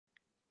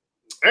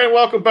And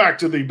welcome back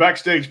to the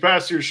Backstage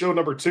Pass here, show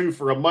number 2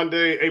 for a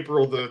Monday,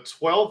 April the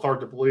 12th. Hard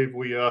to believe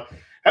we had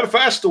a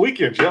fast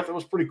weekend, Jeff. That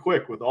was pretty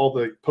quick with all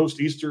the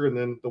post-Easter and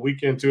then the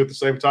weekend too at the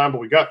same time,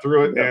 but we got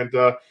through it. Yep.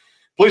 And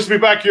pleased to be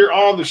back here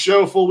on the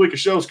show. Full week of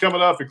shows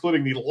coming up,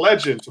 including the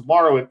legend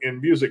tomorrow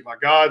in music. My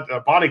God,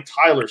 Bonnie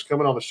Tyler's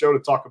coming on the show to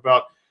talk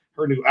about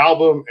her new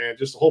album and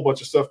just a whole bunch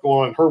of stuff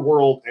going on in her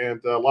world,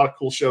 and a lot of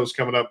cool shows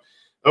coming up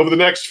over the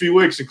next few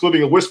weeks,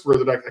 including a whisperer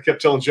that I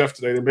kept telling Jeff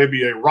today. There may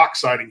be a rock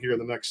sighting here in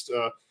the next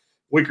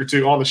week or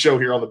two on the show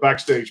here on the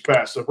Backstage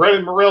Pass. So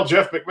Brandon Morrell,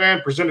 Jeff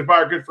McMahon, presented by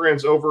our good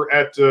friends over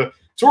at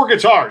Toir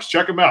Guitars.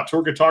 Check them out,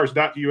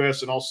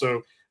 toirguitars.us, and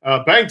also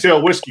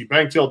Bangtail Whiskey,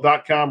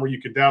 bangtail.com, where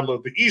you can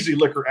download the Easy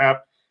Liquor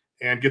app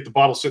and get the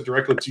bottle sent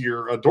directly to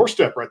your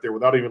doorstep right there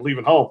without even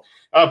leaving home.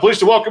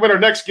 Pleased to welcome in our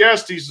next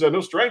guest. He's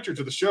no stranger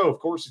to the show. Of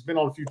course, he's been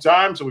on a few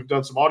times, and we've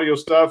done some audio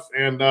stuff.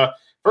 And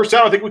first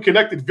time I think we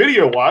connected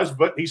video-wise,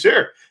 but he's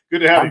here. Good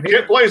to have you.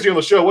 Kent Blazy on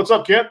the show. What's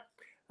up, Kent?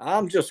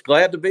 I'm just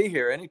glad to be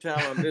here. Anytime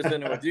I'm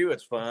visiting with you,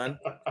 it's fun.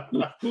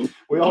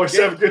 We always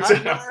have a good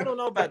time. I don't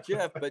know about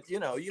Jeff, but, you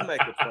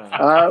make it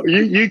fun.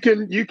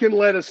 You can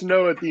let us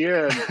know at the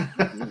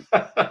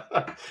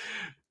end.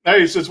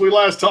 Hey, since we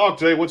last talked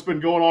today, what's been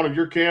going on in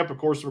your camp? Of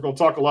course, we're going to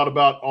talk a lot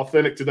about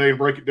Authentic today and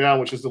break it down,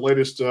 which is the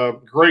latest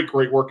great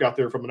work out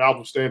there from an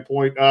album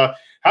standpoint.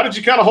 How did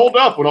you kind of hold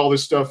up when all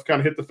this stuff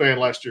kind of hit the fan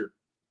last year?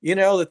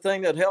 The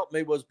thing that helped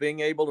me was being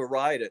able to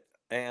write it.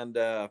 And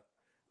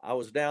I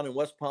was down in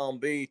West Palm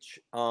Beach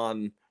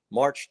on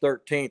March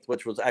 13th,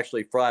 which was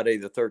actually Friday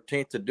the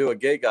 13th, to do a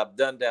gig I've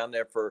done down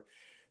there for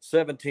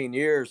 17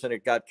 years, and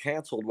it got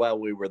canceled while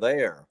we were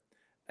there.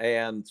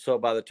 And so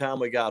by the time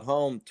we got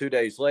home 2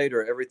 days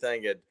later,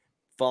 everything had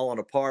fallen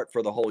apart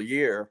for the whole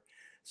year.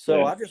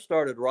 So I just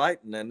started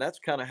writing, and that's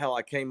kind of how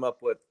I came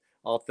up with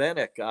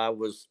Authentic. I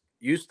was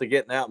used to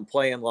getting out and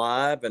playing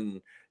live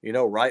and,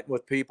 writing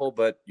with people,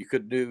 but you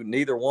could do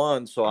neither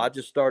one. So I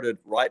just started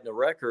writing a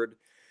record,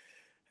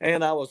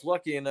 and I was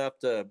lucky enough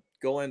to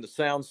go into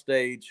Sound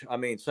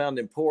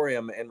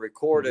Emporium, and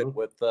record it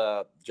with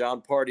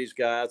John Party's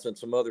guys and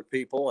some other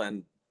people.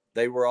 And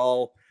they were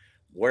all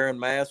wearing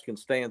masks and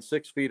staying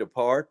 6 feet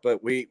apart,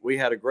 but we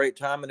had a great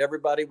time, and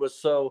everybody was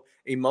so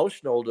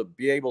emotional to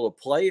be able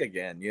to play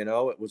again.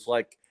 It was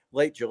like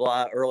late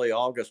July, early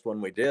August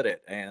when we did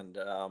it, and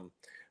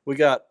we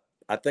got,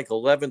 I think,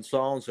 11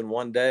 songs in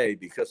one day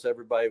because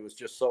everybody was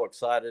just so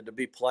excited to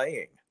be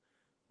playing.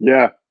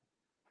 Yeah.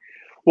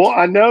 Well,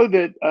 I know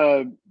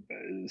that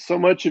so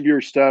much of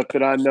your stuff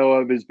that I know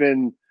of has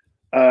been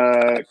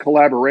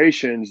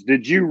collaborations.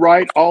 Did you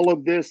write all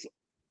of this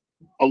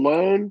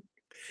alone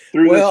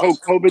through this whole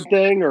COVID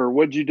thing, or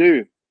what'd you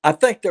do? I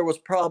think there was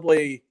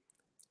probably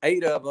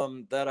 8 of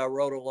them that I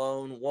wrote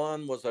alone.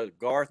 One was a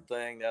Garth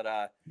thing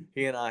that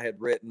he and I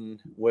had written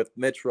with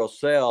Mitch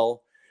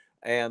Rossell,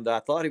 and I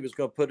thought he was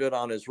going to put it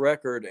on his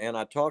record, and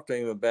I talked to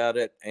him about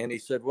it, and he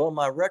said, well,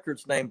 my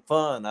record's named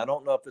Fun. I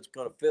don't know if it's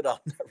going to fit on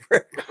that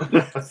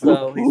record.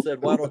 So he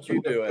said, why don't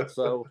you do it?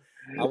 So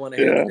I went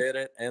ahead and did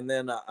it, and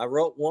then I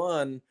wrote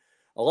one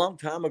a long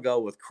time ago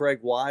with Craig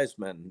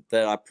Wiseman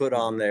that I put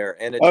on there,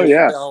 and it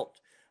felt,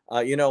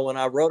 when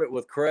I wrote it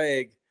with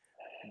Craig,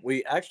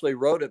 we actually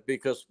wrote it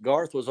because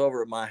Garth was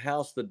over at my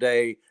house the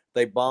day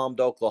they bombed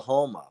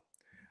Oklahoma.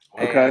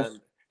 Okay.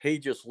 And he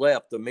just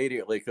left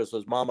immediately because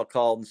his mama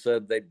called and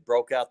said they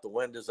broke out the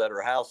windows at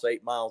her house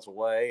 8 miles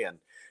away. And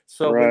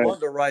so we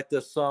wanted to write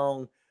this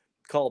song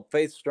called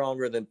Faith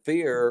Stronger Than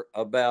Fear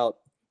about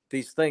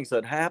these things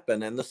that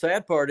happen. And the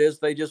sad part is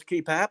they just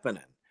keep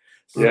happening.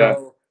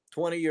 So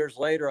 20 years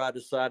later, I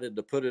decided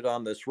to put it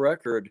on this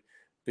record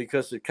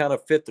because it kind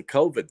of fit the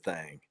COVID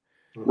thing.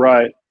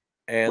 Right.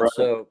 And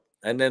so,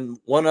 and then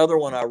one other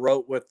one I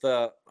wrote with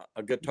a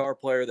guitar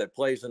player that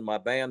plays in my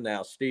band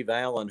now, Steve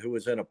Allen, who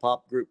was in a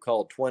pop group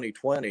called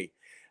 2020.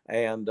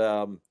 And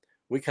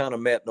we kind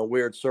of met in a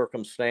weird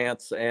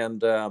circumstance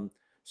and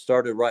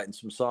started writing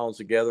some songs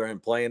together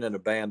and playing in a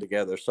band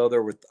together. So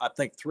there were, I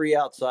think, 3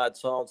 outside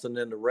songs, and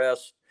then the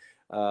rest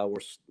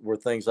were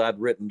things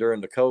I'd written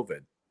during the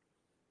COVID.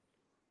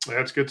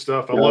 That's good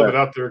stuff. I love it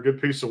out there.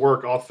 Good piece of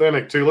work.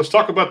 Authentic, too. Let's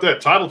talk about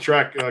that title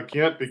track,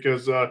 Kent,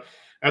 because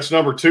that's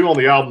number 2 on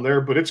the album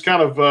there. But it's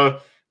kind of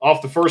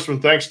off the first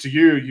one, thanks to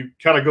you. You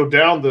kind of go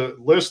down the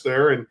list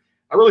there. And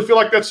I really feel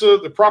like that's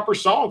the proper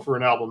song for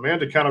an album, man,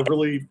 to kind of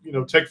really,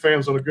 take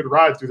fans on a good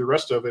ride through the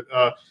rest of it.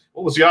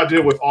 What was the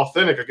idea with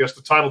Authentic, I guess,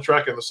 the title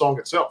track and the song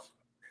itself?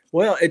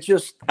 Well,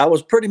 I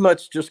was pretty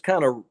much just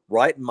kind of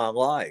writing my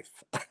life.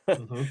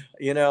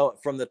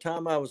 From the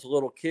time I was a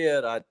little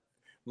kid,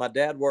 my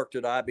dad worked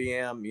at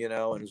IBM,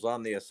 and was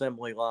on the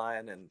assembly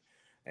line,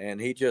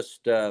 and he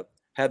just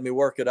had me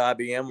work at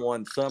IBM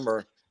one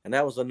summer, and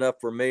that was enough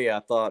for me. I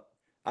thought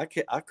I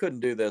couldn't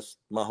do this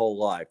my whole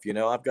life.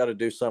 I've got to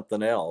do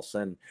something else.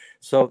 And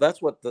so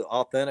that's what the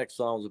Authentic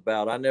song's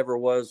about. I never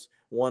was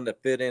one to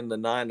fit in the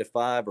 9 to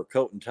 5 or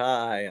coat and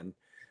tie. And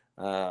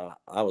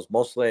I was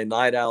mostly a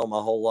night owl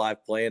my whole life,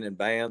 playing in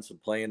bands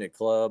and playing in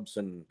clubs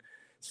and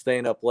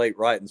staying up late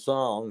writing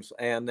songs.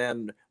 And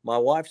then my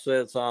wife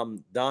says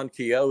I'm Don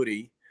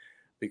Quixote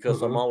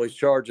because I'm always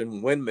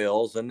charging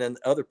windmills. And then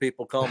other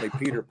people call me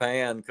Peter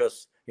Pan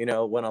because, you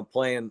know, when I'm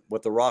playing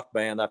with the rock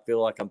band, I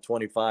feel like I'm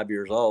 25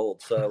 years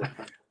old. So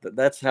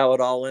that's how it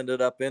all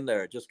ended up in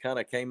there. It just kind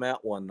of came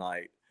out one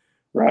night.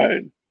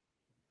 Right.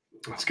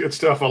 That's good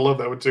stuff. I love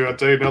that one too. I'll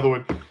tell you another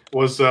one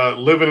was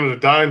Living in a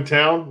Dying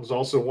Town. Was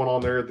also one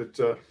on there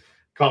that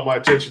caught my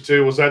attention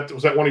too. Was that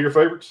one of your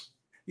favorites?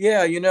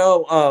 Yeah, you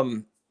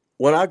know,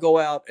 when I go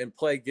out and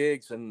play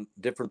gigs in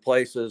different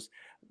places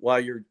while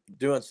you're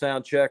doing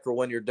sound check or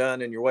when you're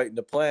done and you're waiting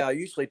to play, I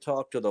usually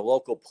talk to the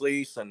local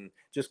police and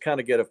just kind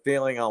of get a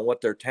feeling on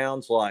what their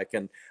town's like.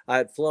 And I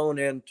had flown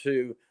in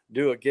to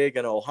do a gig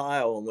in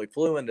Ohio, and we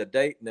flew into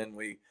Dayton, and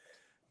we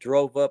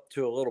drove up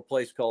to a little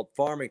place called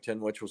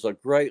Farmington, which was a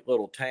great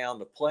little town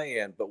to play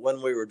in. But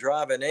when we were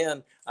driving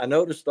in, I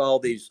noticed all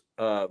these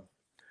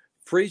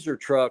freezer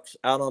trucks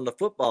out on the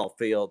football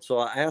field. So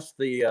I asked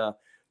the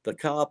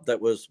cop that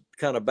was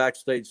kind of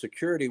backstage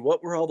security,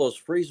 what were all those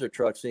freezer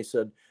trucks? And he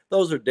said,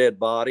 those are dead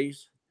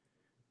bodies.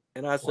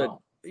 And I said,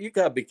 wow, you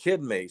got to be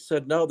kidding me. He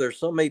said, no, there's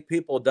so many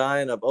people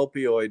dying of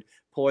opioid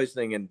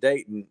poisoning in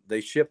Dayton.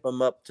 They ship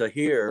them up to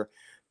here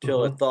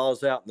till it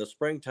thaws out in the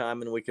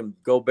springtime and we can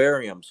go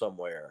bury them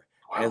somewhere.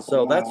 Wow. And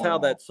so that's how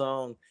that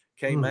song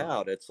came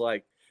out. It's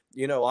like,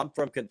 you know, I'm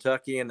from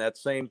Kentucky and that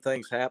same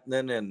thing's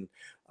happening. And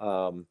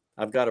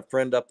I've got a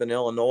friend up in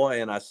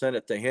Illinois, and I sent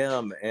it to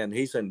him, and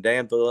he's in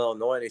Danville,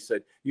 Illinois. And he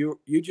said, you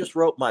just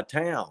wrote my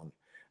town.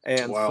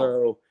 And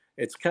so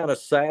it's kind of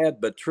sad,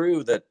 but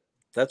true that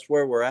that's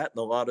where we're at in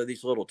a lot of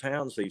these little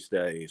towns these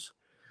days.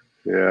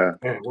 Yeah.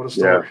 Man, what a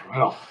story. Yeah.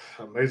 Wow.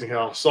 Amazing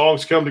how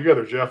songs come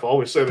together, Jeff. I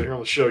always say that here on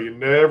the show. You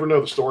never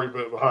know the story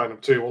behind them,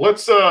 too. Well,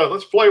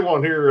 let's play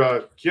one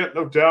here, Kent,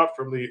 no doubt,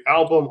 from the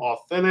album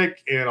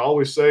Authentic. And I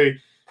always say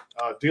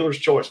dealer's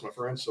choice, my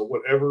friend. So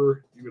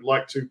whatever you would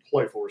like to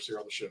play for us here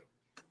on the show.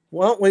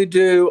 Why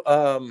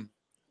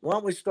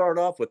don't we start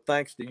off with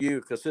Thanks to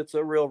You, because it's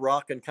a real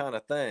rocking kind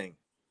of thing.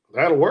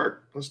 That'll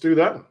work. Let's do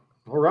that one.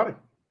 All righty.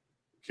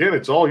 Ken,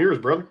 it's all yours,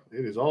 brother.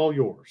 It is all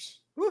yours.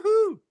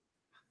 Woohoo!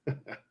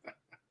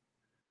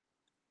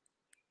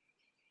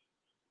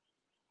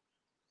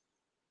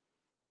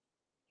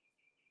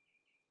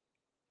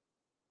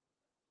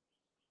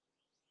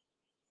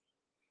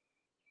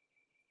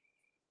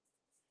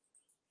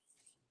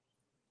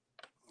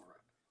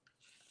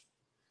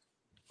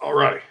 All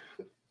righty.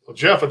 Well,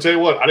 Jeff, I tell you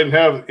what, I didn't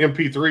have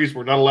MP3s.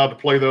 We're not allowed to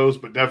play those,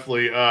 but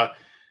definitely,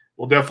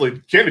 we'll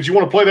definitely. Ken, did you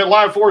want to play that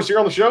live for us here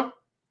on the show?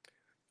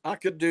 I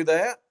could do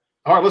that.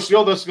 All right, let's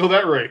go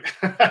that rate.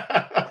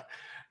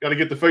 Got to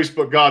get the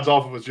Facebook gods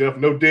off of us, Jeff.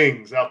 No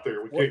dings out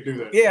there. We can't do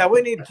that. Yeah,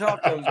 we need to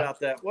talk to them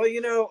about that. Well,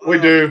 you know, we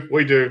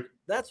do.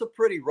 That's a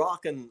pretty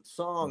rocking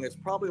song. It's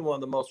probably one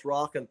of the most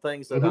rocking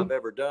things that I've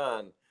ever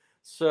done.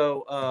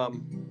 So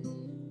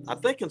I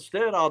think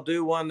instead I'll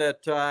do one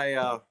that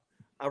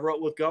I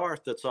wrote with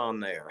Garth that's on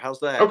there. How's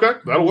that? Okay,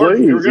 that'll work.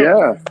 Please, here we go.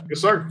 Yeah.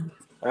 Yes, sir.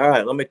 All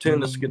right, let me tune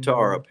this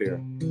guitar up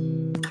here.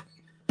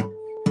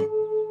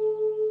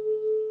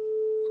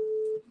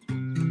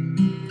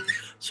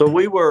 So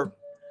we were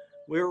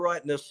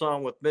writing this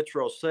song with Mitch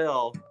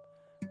Rossell,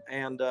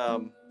 and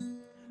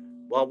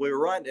while we were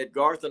writing it,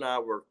 Garth and I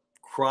were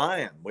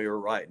crying. We were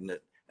writing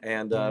it,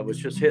 and it was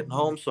just hitting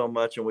home so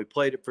much. And we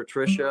played it for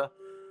Trisha,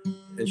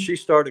 and she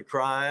started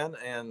crying.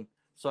 And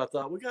so I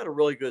thought, we got a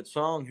really good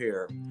song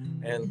here.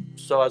 And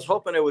so I was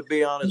hoping it would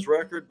be on his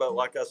record, but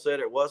like I said,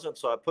 it wasn't.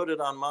 So I put it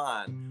on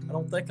mine. I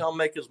don't think I'll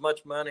make as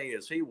much money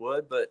as he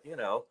would, but you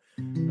know,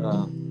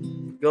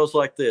 it goes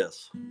like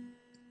this.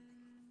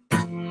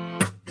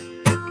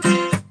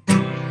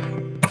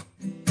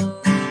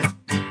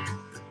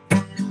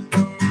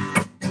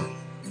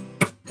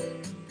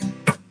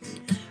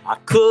 I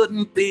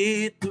couldn't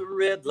beat the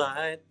red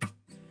light,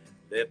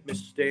 left me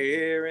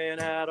staring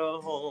at a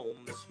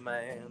homeless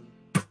man.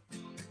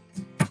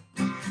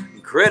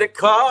 Credit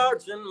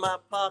cards in my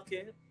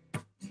pocket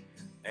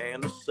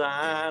and a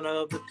sign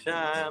of the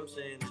times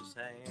in his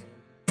hand.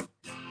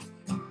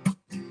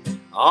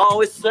 I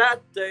always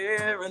sat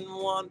there and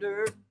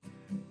wondered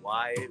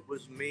why it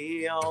was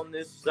me on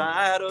this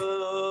side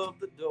of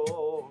the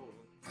door.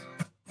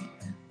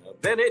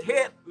 Then it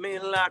hit me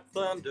like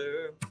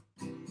thunder.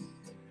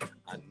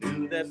 I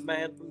knew that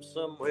man from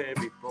somewhere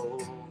before.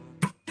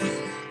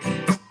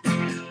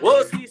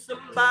 Was he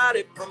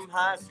somebody from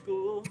high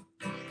school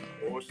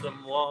or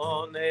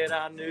someone that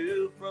I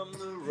knew from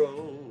the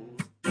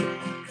road?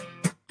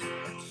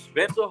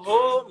 Spent the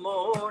whole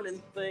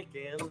morning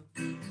thinking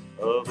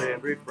of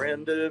every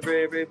friend of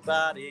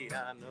everybody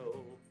I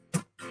know.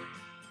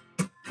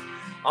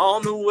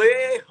 On the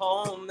way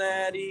home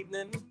that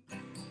evening,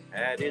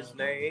 had his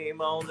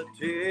name on the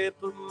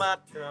tip of my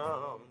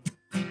tongue.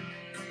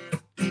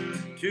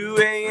 2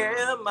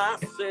 a.m. I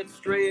sat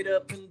straight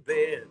up in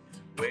bed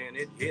when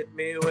it hit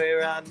me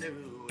where I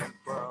knew him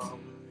from.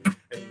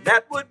 And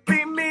that would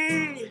be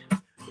me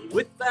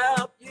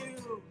without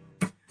you.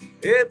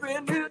 Every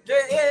new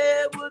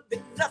day would be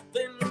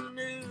nothing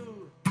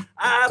new.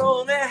 I'd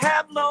only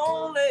have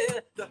lonely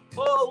to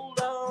hold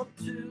on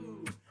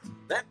to.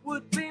 That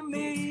would be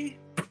me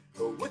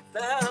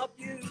without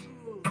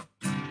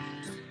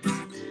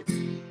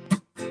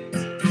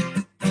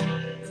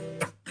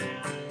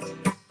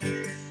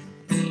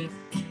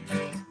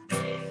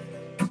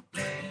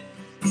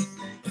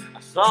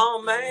Saw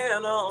a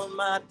man on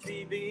my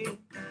TV.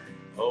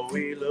 Oh,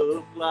 he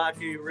looked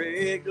like a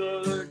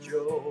regular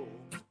Joe.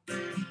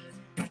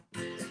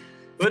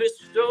 But his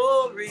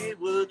story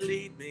would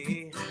lead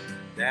me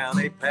down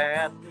a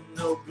path that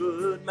no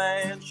good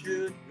man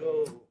should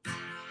go.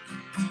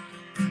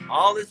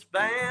 All his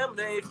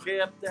family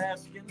kept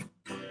asking,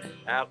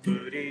 how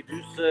could he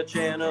do such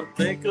an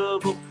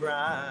unthinkable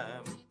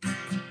crime?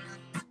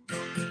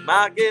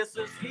 My guess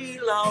is he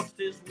lost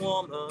his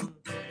woman,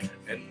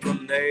 and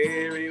from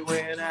there he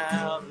went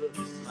out of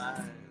his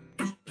mind.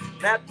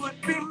 That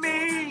would be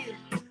me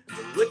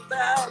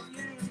without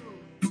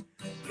you.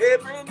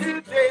 Every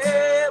new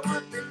day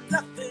would be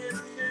nothing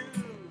new.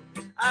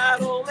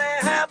 I'd only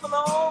have a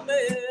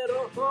moment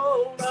to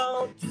hold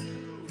on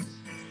to.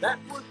 That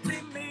would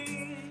be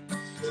me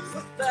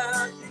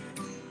without you.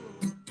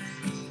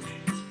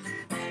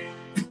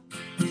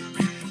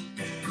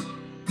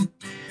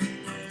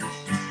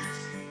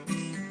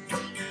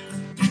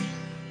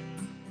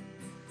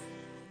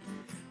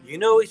 You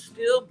know he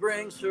still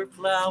brings her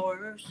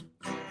flowers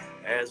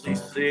as he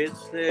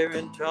sits there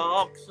and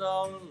talks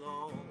all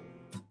alone.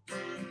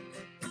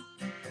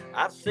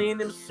 I've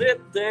seen him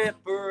sit there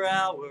for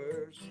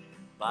hours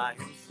by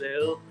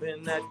himself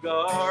in that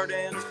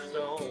garden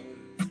stone.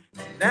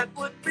 That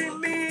would be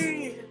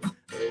me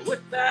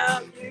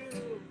without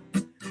you.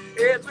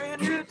 Every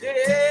new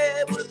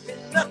day would be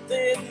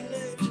nothing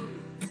new.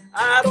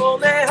 I'd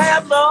only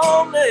have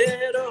lonely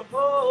to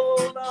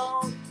hold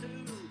on to.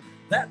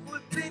 That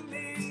would be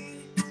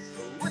me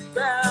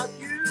without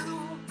you.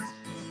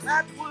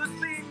 That would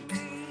be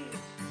me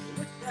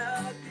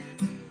without you.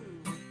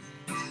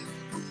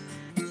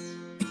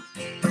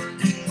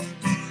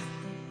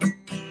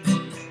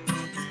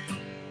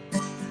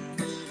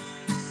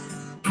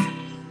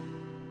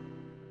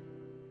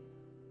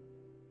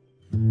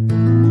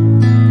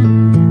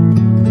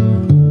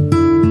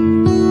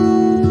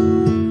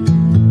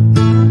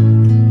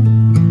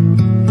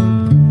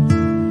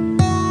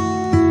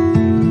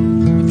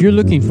 If you're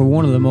looking for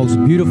one of the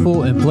most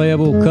beautiful and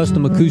playable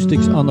custom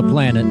acoustics on the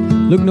planet,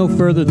 look no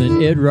further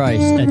than Ed Rice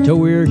at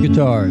Toir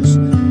Guitars.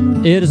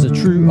 Ed is a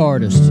true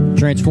artist,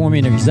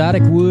 transforming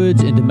exotic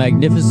woods into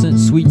magnificent,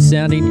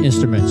 sweet-sounding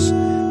instruments.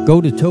 Go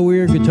to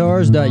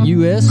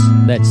toirguitars.us,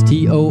 that's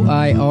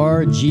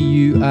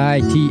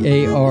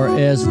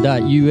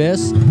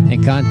TOIRGUITARS.us,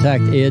 and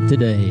contact Ed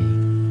today.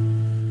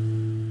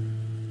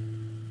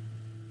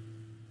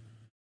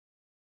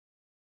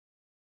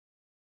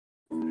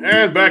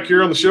 And back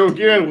here on the show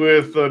again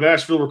with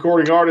Nashville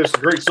recording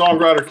artist, great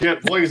songwriter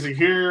Kent Blazy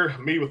here.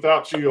 Me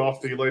Without You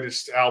off the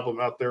latest album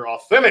out there,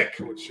 Authentic,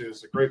 which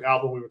is a great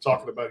album we were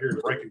talking about here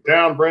to break it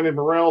down. Brandon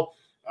Morrell,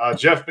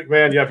 Jeff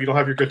McMahon. Yeah, if you don't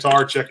have your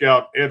guitar, check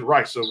out Ed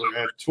Rice over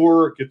at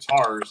Toir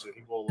Guitars, and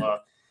he will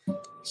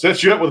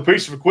set you up with a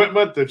piece of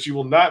equipment that you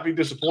will not be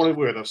disappointed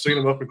with. I've seen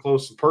them up and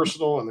close and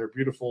personal, and they're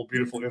beautiful,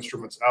 beautiful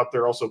instruments out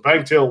there. Also,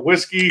 Bangtail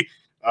Whiskey.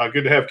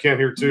 Good to have Ken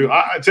here, too.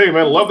 I tell you,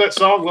 man, I love that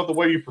song. Love the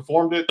way you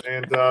performed it.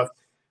 And,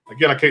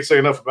 again, I can't say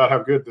enough about how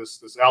good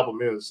this album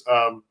is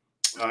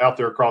out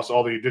there across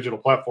all the digital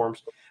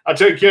platforms. I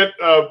tell you, Kent,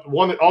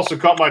 one that also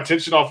caught my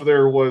attention off of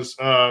there was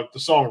the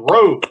song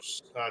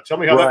Rose. Tell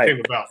me how that came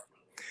about.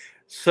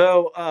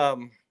 So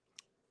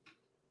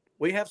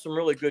we have some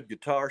really good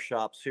guitar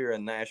shops here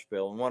in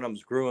Nashville, and one of them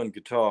is Gruen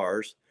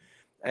Guitars.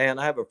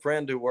 And I have a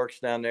friend who works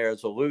down there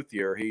as a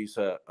luthier. He's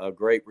a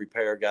great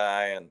repair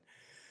guy, and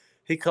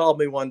he called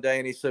me one day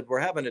and he said,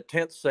 we're having a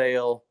tent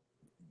sale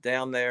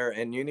down there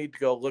and you need to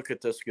go look at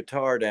this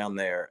guitar down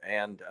there.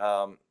 And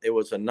it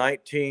was a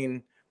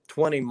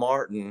 1920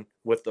 Martin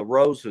with the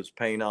roses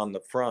paint on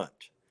the front.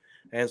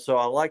 And so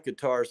I like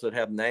guitars that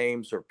have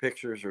names or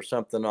pictures or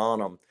something on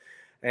them.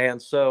 And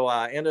so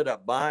I ended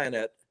up buying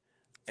it,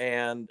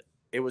 and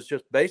it was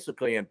just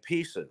basically in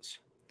pieces.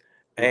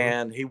 Mm-hmm.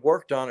 And he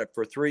worked on it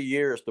for 3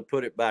 years to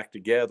put it back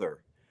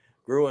together.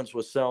 Gruen's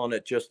was selling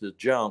it just as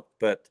junk,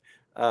 but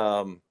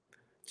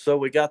so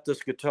we got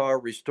this guitar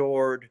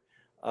restored.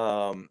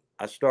 I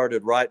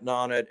started writing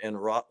on it, and a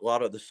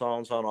lot of the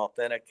songs on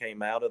Authentic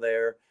came out of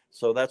there.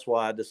 So that's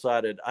why I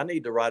decided I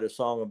need to write a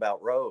song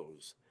about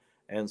Rose.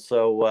 And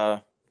so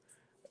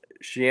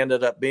she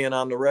ended up being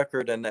on the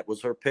record, and that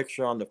was her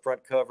picture on the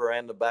front cover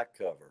and the back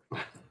cover.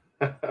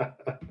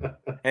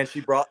 And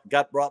she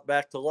got brought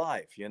back to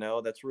life. You know,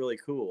 that's really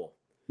cool.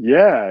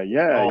 Yeah,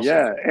 awesome.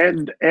 Yeah.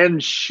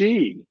 And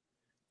she,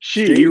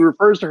 he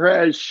refers to her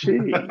as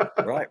she.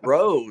 Right,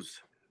 Rose.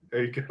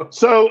 There you go.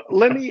 So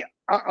I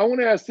want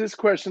to ask this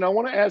question. I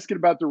want to ask it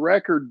about the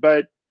record,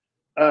 but,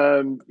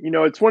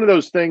 it's one of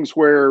those things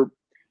where,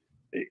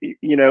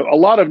 a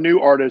lot of new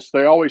artists,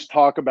 they always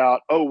talk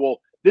about, oh,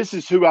 well, this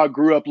is who I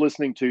grew up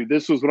listening to.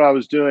 This was what I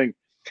was doing.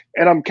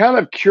 And I'm kind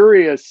of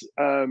curious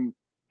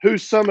who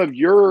some of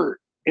your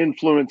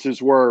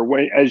influences were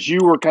as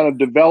you were kind of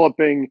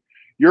developing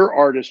your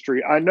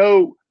artistry. I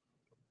know,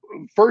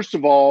 first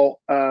of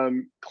all,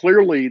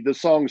 clearly the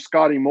song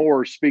Scotty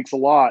Moore speaks a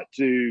lot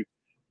to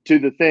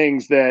the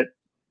things that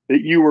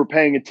you were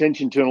paying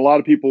attention to. And a lot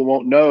of people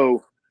won't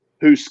know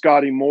who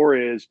Scotty Moore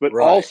is, but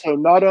also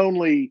not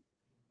only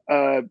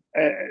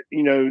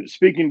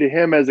speaking to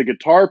him as a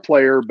guitar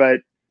player,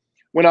 but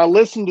when I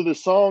listen to the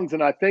songs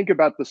and I think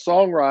about the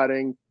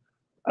songwriting,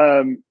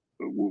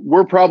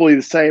 we're probably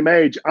the same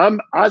age.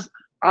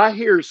 I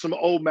hear some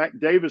old Mac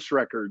Davis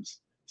records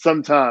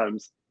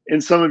sometimes in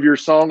some of your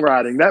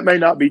songwriting. That may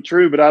not be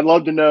true, but I'd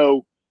love to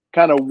know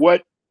kind of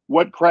what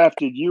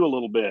crafted you a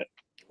little bit.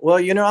 Well,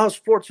 I was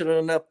fortunate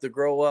enough to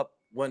grow up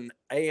when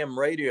AM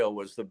radio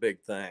was the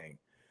big thing.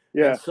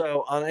 Yeah. And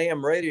so on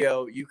AM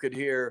radio, you could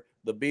hear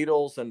the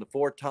Beatles and the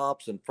Four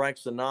Tops and Frank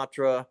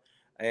Sinatra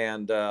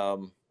and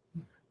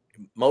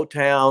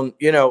Motown.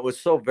 It was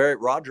so very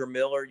Roger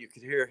Miller. You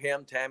could hear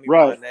him, Tammy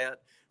Wynette.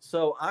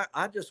 So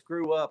I just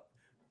grew up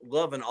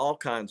loving all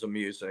kinds of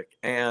music.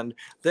 And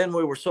then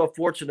we were so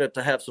fortunate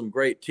to have some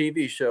great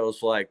TV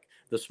shows like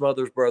the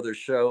Smothers Brothers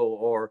Show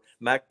or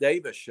Mac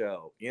Davis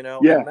Show, Yeah.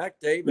 And Mac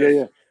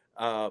Davis,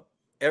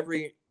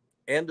 every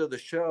end of the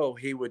show,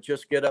 he would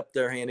just get up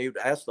there and he would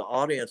ask the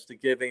audience to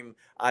give him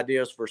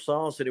ideas for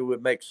songs, and he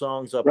would make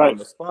songs up on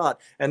the spot.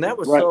 And that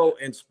was so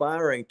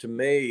inspiring to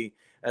me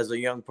as a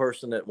young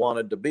person that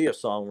wanted to be a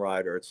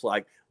songwriter. It's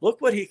like, look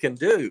what he can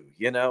do.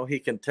 He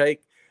can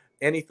take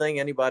anything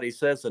anybody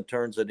says and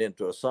turns it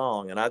into a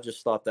song. And I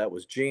just thought that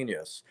was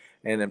genius.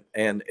 And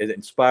it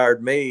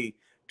inspired me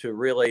to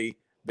really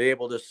be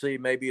able to see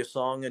maybe a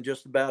song in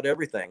just about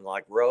everything,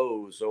 like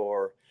Rose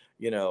or,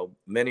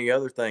 many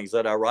other things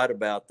that I write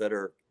about that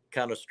are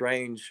kind of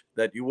strange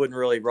that you wouldn't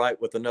really write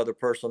with another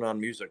person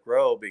on Music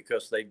Row,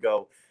 because they'd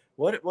go,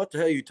 what the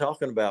hell are you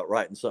talking about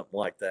writing something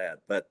like that?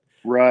 But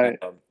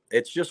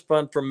it's just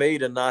fun for me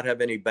to not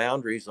have any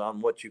boundaries on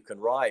what you can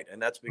write.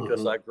 And that's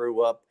because I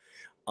grew up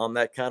on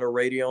that kind of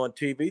radio and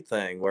TV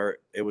thing where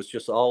it was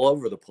just all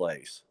over the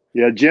place.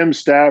 Yeah. Jim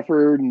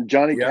Stafford and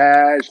Johnny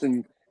Cash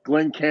and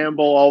Glenn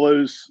Campbell, all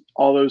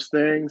those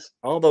things,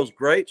 all those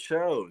great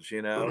shows,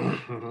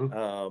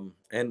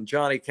 and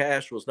Johnny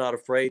Cash was not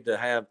afraid to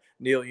have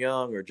Neil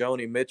Young or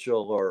Joni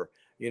Mitchell or,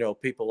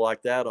 people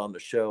like that on the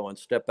show and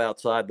step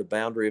outside the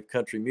boundary of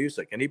country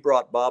music. And he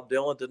brought Bob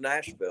Dylan to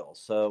Nashville.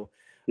 So,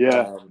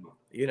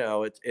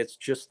 it's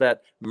just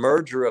that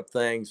merger of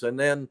things. And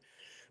then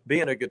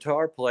being a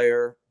guitar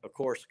player, of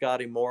course,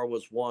 Scotty Moore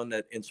was one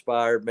that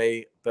inspired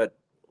me, but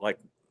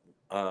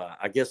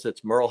I guess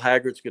it's Merle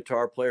Haggard's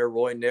guitar player,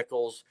 Roy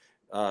Nichols,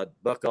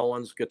 Buck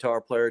Owens' guitar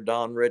player,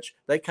 Don Rich.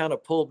 They kind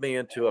of pulled me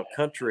into a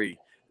country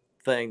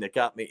thing that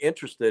got me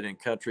interested in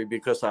country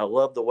because I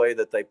love the way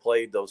that they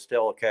played those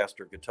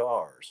Telecaster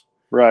guitars.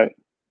 Right.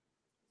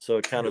 So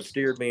it kind of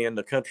steered me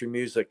into country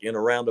music in a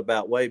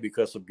roundabout way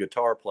because of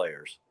guitar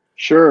players.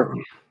 Sure.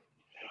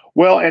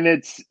 Well, and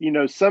it's,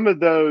 some of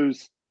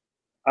those,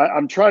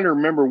 I'm trying to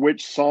remember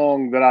which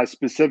song that I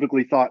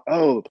specifically thought,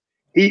 oh,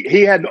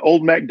 he had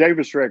old Mac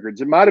Davis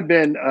records. It might have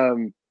been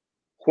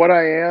What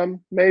I Am,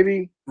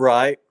 maybe.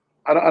 Right.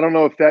 I don't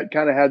know if that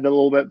kind of had a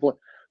little bit, but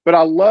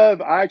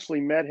I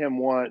actually met him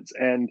once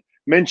and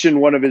mentioned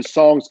one of his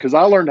songs because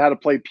I learned how to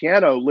play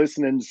piano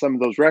listening to some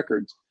of those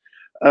records,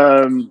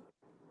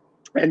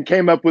 and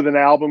came up with an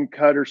album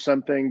cut or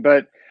something.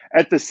 But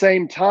at the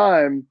same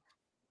time,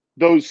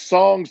 those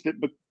songs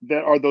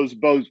that are those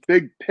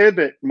big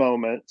pivot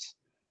moments.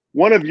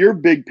 One of your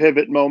big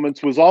pivot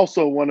moments was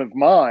also one of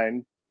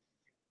mine.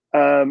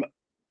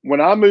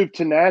 When I moved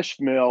to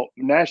Nashville,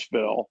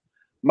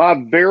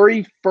 my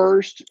very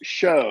first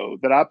show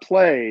that I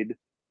played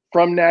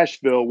from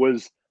Nashville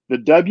was the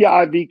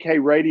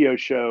WIVK radio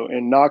show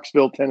in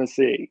Knoxville,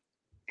 Tennessee.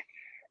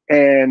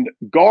 And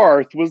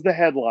Garth was the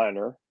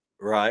headliner.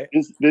 Right.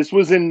 This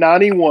was in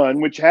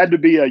 91, which had to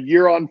be a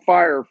year on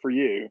fire for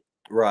you.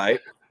 Right.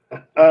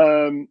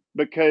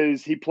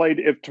 Because he played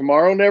If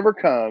Tomorrow Never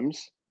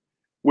Comes,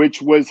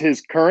 which was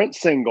his current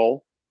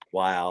single.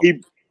 Wow.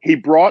 He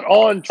brought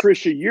on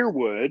Trisha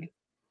Yearwood,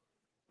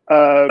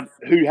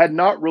 who had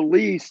not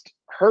released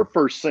her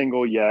first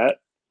single yet.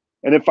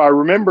 And if I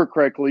remember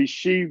correctly,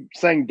 she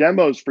sang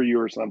demos for you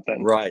or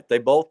something. Right. They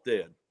both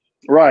did.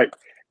 Right.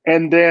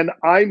 And then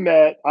I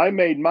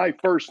made my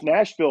first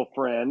Nashville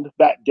friend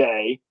that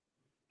day,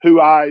 who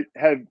I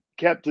have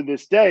kept to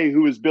this day,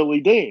 who is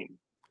Billy Dean,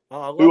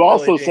 who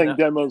also sang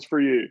demos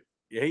for you.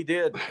 Yeah, he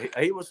did.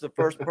 He was the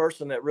first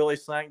person that really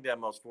sang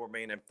demos for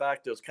me. And in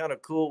fact, it was kind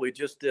of cool. We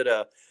just did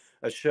a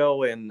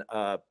show in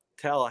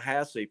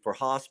Tallahassee for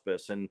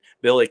hospice, and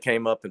Billy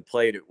came up and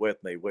played it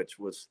with me, which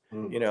was,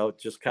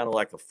 just kind of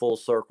like a full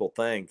circle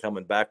thing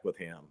coming back with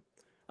him.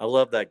 I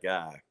love that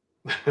guy.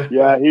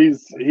 Yeah,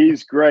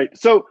 he's great.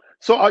 So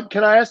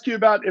can I ask you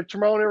about If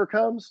Tomorrow Never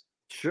Comes?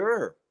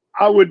 Sure.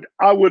 I would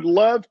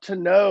love to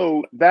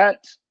know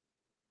that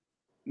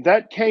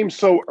came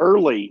so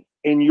early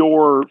in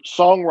your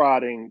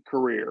songwriting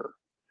career.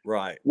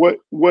 Right. What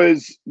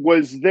was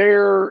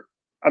there?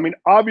 I mean,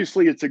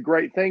 obviously it's a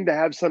great thing to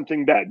have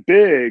something that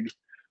big,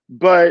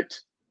 but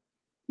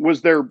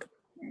was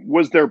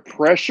there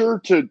pressure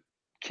to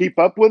keep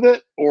up with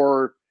it,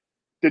 or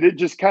did it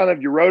just kind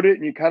of, you wrote it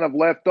and you kind of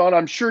left on?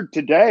 I'm sure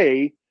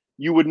today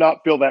you would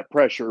not feel that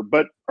pressure,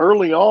 but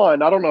early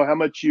on, I don't know how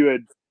much you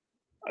had,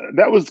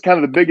 that was kind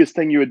of the biggest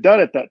thing you had done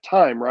at that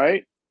time,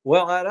 right?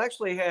 Well, I'd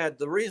actually had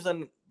the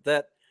reason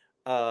that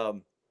I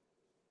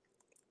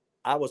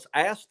was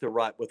asked to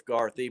write with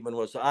Garth even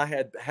was I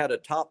had a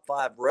top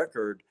 5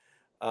 record,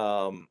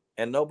 and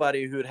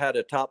nobody who'd had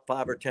a top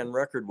 5 or 10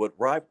 record would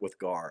write with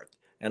Garth,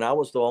 and I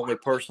was the only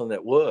person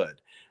that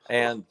would.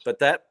 But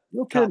that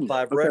No top kidding.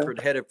 5 Okay. record,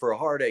 Headed for a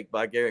Heartache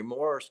by Gary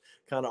Morris,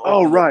 kind of Oh,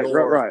 opened the right,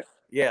 door, right.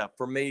 yeah,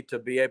 for me to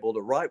be able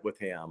to write with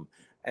him.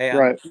 And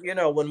Right.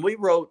 when we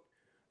wrote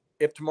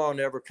If Tomorrow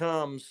Never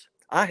Comes,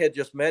 I had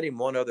just met him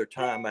one other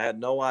time. I had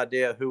no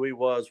idea who he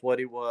was, what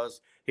he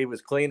was. He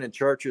was cleaning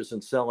churches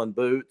and selling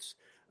boots.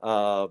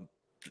 Uh,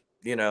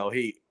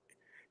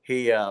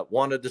 he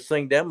wanted to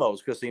sing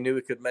demos because he knew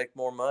he could make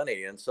more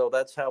money, and so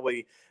that's how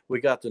we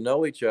got to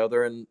know each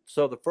other. And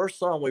so the first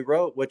song we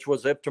wrote, which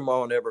was If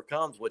Tomorrow Never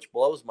Comes, which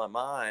blows my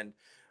mind,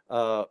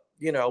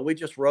 we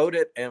just wrote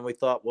it and we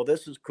thought, well,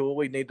 this is cool.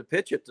 We need to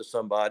pitch it to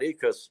somebody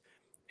because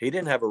he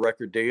didn't have a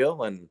record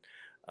deal, and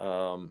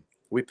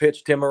we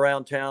pitched him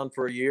around town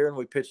for a year, and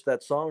we pitched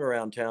that song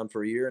around town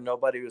for a year, and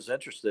nobody was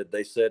interested.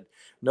 They said,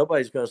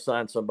 nobody's going to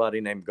sign somebody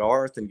named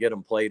Garth and get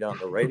him played on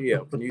the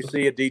radio. Can you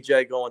see a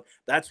DJ going,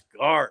 that's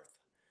Garth?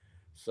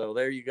 So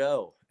there you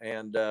go.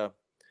 And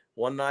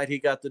one night he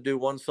got to do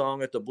one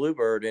song at the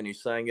Bluebird, and he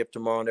sang If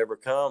Tomorrow Never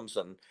Comes.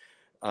 And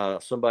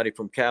somebody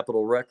from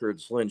Capitol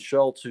Records, Lynn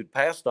Schultz, who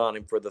passed on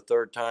him for the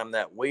 3rd time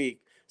that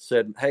week,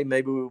 said, hey,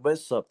 maybe we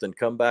missed something.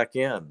 Come back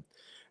in.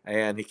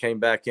 And he came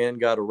back in,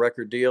 got a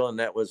record deal, and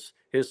that was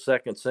his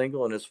 2nd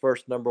single and his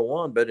first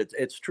 #1. But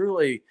it's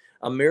truly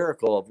a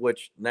miracle of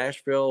which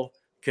Nashville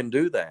can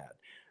do that.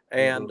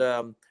 And,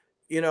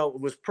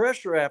 it was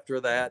pressure after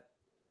that,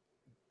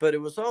 but it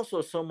was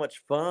also so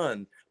much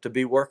fun to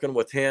be working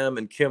with him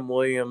and Kim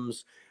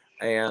Williams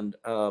and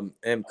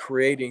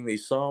creating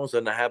these songs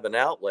and to have an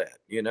outlet.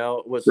 It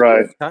was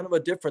Right. kind of a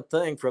different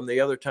thing from the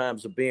other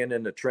times of being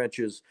in the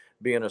trenches,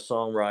 being a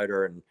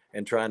songwriter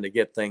and trying to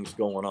get things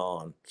going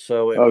on.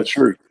 So it was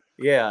true.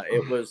 Yeah,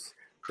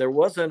 there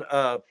wasn't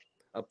a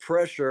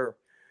pressure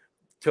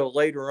till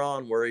later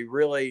on where he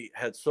really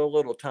had so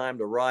little time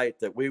to write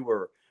that we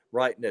were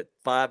writing at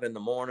 5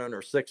 a.m.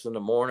 or 6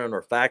 a.m.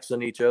 or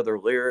faxing each other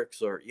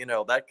lyrics or,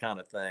 that kind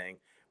of thing.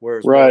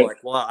 Whereas more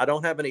like, well, I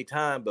don't have any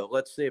time, but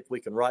let's see if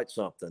we can write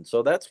something.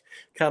 So that's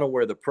kind of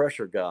where the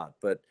pressure got.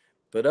 But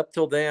up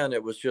till then,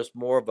 it was just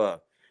more of a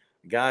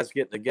guys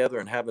getting together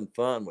and having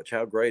fun, which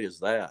how great is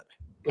that?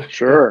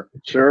 Sure.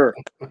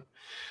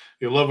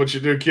 You love what you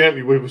do,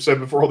 Kent. We've said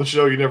before on the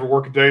show, you never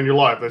work a day in your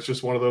life. That's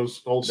just one of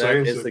those old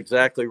sayings. That is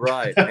exactly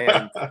right.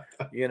 And,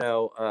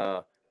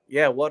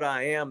 what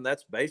I am,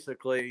 that's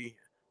basically,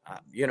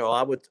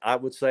 I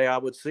would say I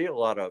would see a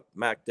lot of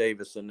Mac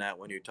Davis in that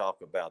when you talk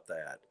about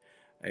that.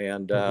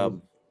 And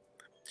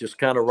just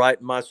kind of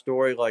writing my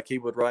story like he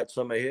would write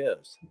some of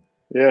his.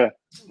 Yeah.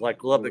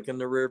 Like Lubbock in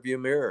the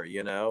rearview mirror,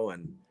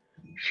 and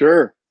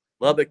sure.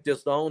 Lubbock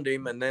just owned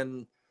him, and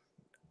then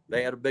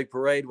they had a big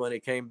parade when he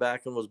came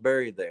back and was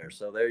buried there.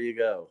 So there you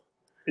go.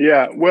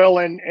 Yeah. Well,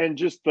 and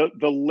just the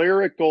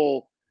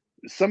lyrical,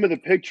 some of the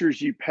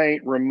pictures you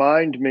paint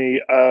remind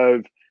me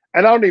of,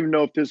 and I don't even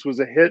know if this was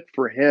a hit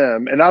for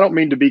him. And I don't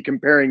mean to be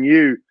comparing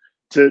you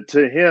to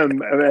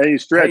him at any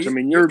stretch. Hey, I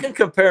mean, you can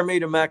compare me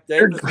to Mac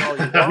Davis.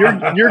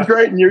 You're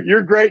great, and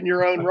you're great in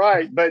your own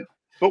right. But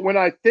when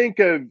I think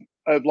of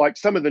like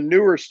some of the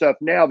newer stuff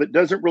now that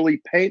doesn't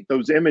really paint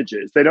those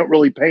images, they don't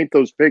really paint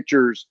those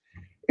pictures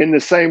in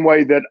the same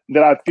way that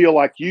I feel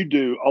like you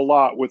do a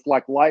lot with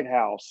like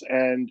Lighthouse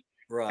and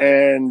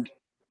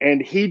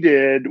he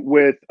did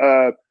with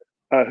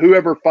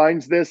Whoever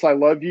Finds This, I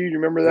Love You. You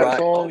remember that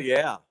song? Oh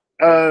yeah.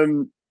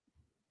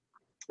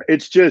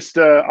 It's just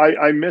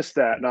I miss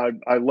that, and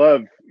I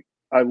love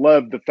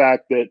the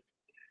fact that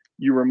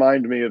you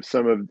remind me of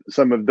some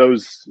of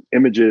those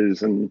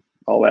images and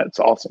all that. It's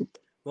awesome.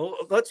 Well,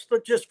 let's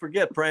just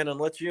forget Brandon.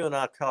 Let's you and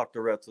I talk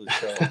the rest of the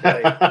show.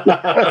 Okay?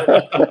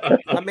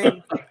 I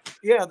mean,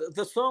 yeah,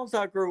 the songs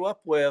I grew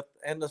up with,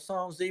 and the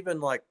songs even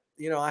like,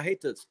 I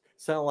hate to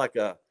sound like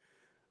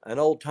an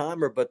old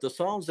timer, but the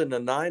songs in the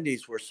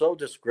 90s were so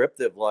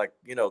descriptive, like,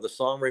 the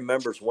song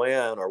Remembers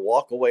When or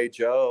Walk Away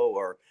Joe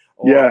or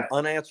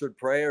Unanswered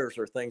Prayers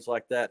or things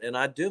like that. And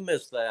I do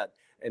miss that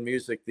in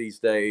music these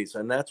days.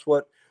 And that's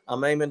what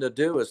I'm aiming to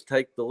do, is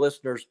take the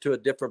listeners to a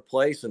different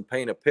place and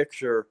paint a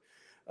picture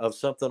of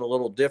something a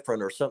little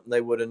different or something they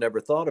would have never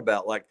thought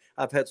about. Like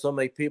I've had so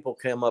many people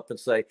come up and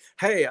say,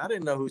 hey, I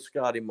didn't know who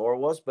Scotty Moore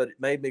was, but it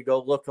made me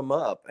go look him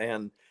up.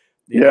 And,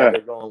 they're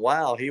going,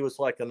 wow, he was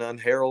like an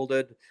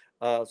unheralded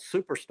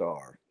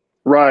superstar.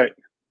 Right.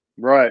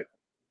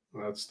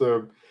 That's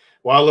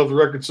I love the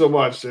record so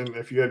much, and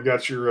if you hadn't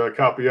got your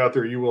copy out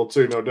there, you will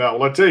too, no doubt.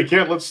 Well, I tell you,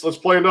 Kent, let's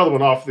play another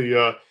one off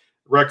the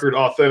record,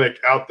 Authentic,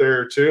 out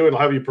there too, and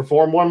I'll have you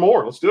perform one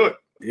more. Let's do it.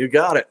 You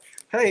got it.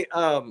 Hey,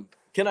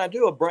 can I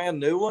do a brand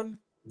new one?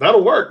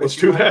 That'll work. Let's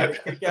do that.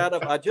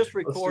 I just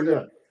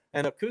recorded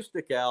an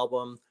acoustic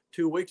album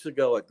 2 weeks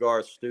ago at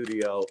Garth's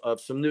studio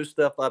of some new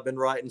stuff I've been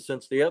writing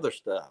since the other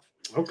stuff.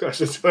 Okay.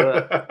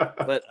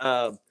 but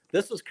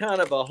this is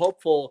kind of a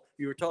hopeful,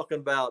 you were talking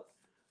about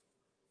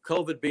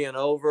COVID being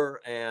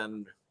over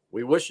and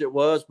we wish it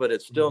was, but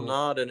it's still Mhm.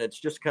 not, and it's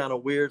just kind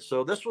of weird.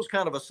 So this was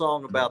kind of a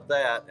song about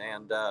that,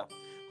 and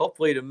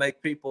hopefully to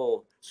make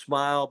people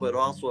smile, but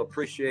also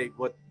appreciate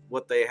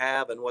what they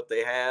have and what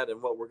they had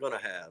and what we're going to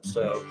have.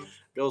 So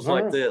it goes All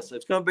like right. this.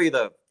 It's going to be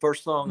the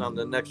first song on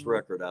the next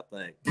record, I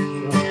think.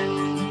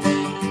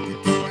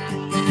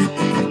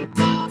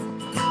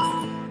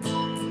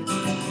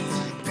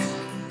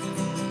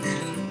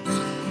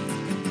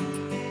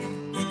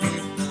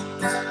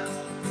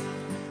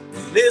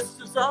 This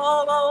is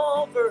all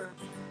over.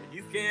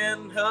 You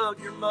can hug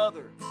your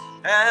mother,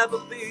 have a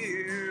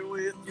beer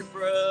with your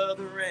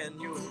brother and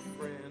your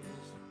friends.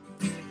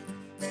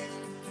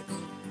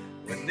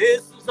 When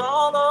this is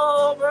all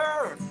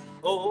over,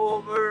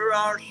 over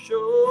our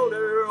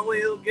shoulder,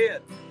 we'll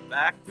get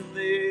back to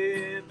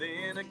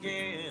living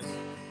again.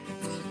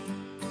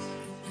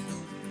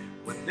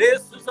 When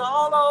this is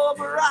all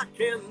over, I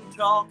can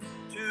talk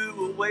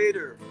to a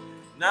waiter,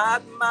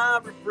 not my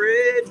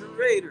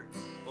refrigerator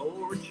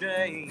for a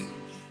change.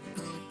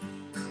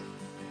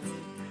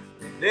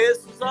 When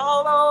this is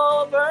all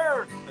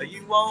over,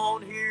 you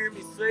won't hear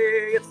me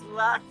say it's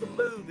like the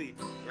movie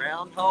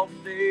Groundhog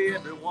Day,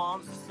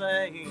 everyone's the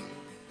same.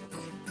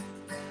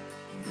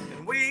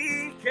 And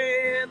we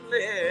can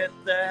let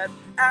that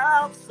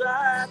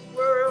outside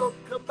world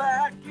come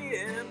back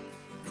in.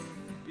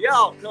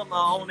 Y'all come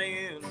on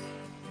in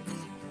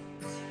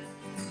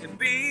and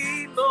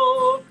be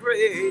more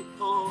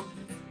grateful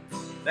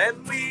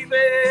than we've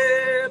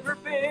ever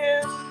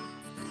been.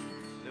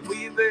 Than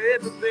we've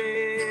ever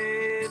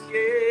been,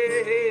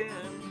 yeah.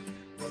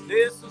 When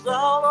this is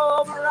all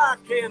over, I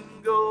can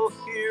go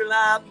hear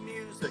live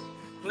music,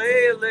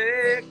 play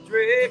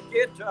electric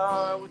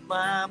guitar with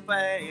my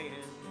band.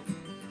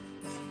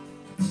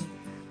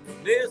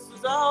 When this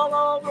is all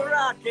over,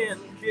 I can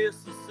kiss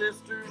a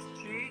sister's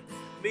cheek,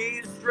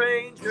 meet a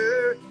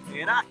stranger,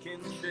 and I can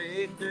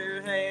shake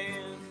their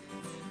hand.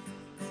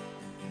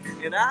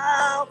 And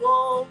I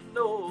won't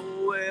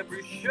know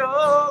every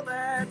show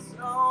that's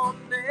on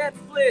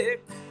Netflix.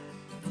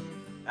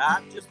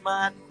 I just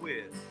might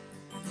quit.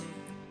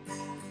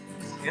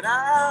 And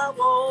I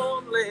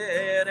won't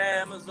let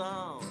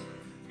Amazon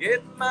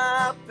get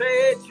my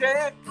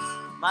paycheck,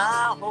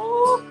 my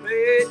whole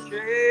paycheck.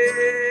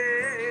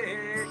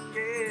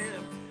 Yeah.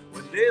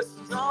 When this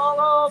is all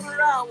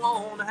over, I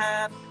won't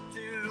have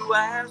to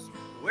ask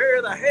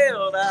where the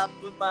hell I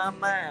put my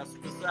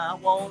mask, 'cause I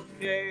won't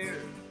care.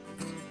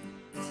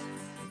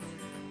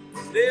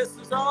 When this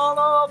is all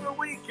over,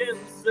 we can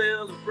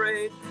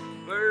celebrate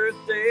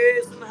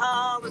birthdays and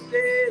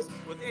holidays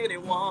with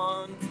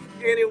anyone,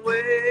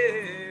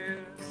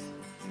 anywhere.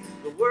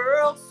 The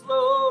world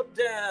slowed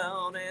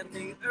down and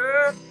the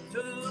earth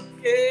took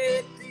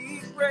a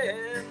deep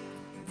breath.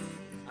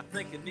 I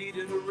think it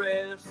needed a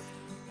rest.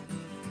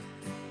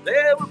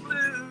 There were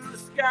blue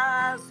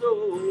skies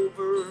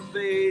over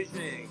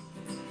Beijing.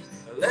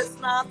 Let's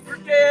not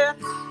forget,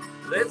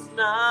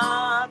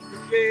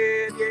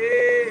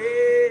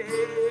 yeah.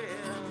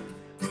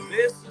 When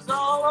this is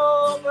all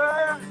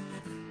over,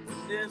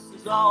 when this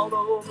is all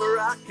over,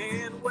 I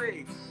can't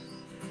wait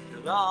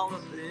till all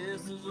of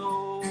this is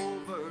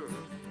over.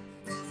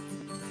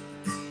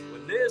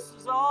 When this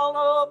is all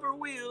over,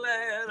 we'll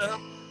add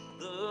up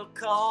the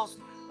cost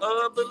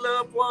of the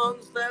loved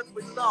ones that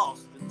we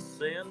lost and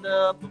send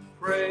up a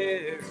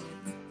prayer.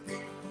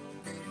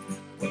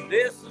 When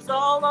this is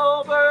all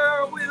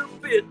over, we'll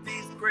bid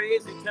these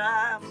crazy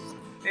times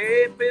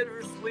a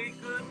bittersweet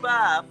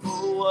goodbye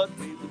for what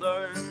we've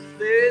learned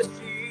this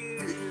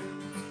year.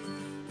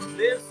 When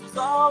this is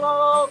all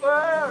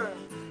over,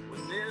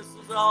 when this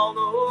is all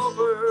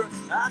over,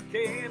 I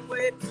can't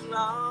wait till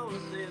all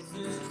of this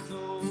is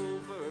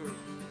over.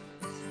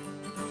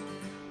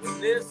 When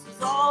this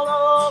is all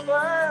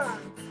over,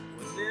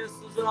 when this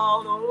is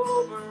all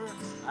over,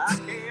 I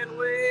can't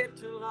wait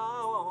till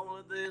all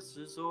of this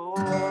is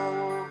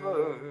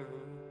over.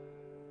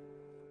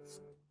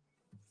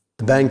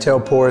 The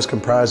Bangtail pour is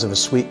comprised of a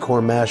sweet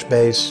corn mash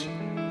base.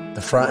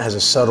 The front has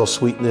a subtle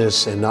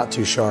sweetness and not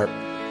too sharp.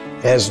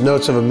 It has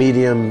notes of a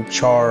medium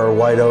char or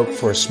white oak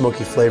for a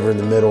smoky flavor in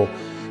the middle,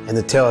 and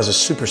the tail has a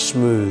super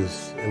smooth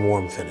and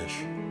warm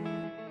finish.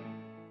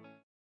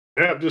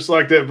 Yeah, just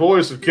like that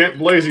voice of Kent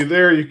Blazy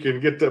there, you can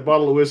get that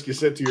bottle of whiskey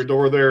sent to your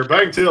door there.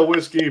 Bangtail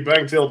Whiskey,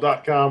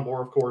 bangtail.com,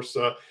 or, of course,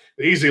 the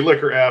Easy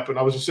Liquor app. And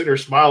I was just sitting here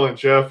smiling,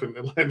 Jeff, and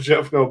letting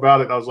Jeff know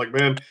about it. And I was like,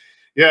 man,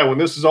 yeah, when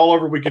this is all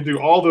over, we can do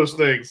all those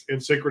things in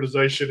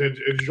synchronization and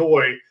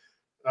enjoy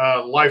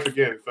life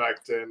again, in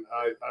fact. And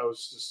I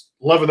was just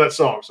loving that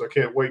song, so I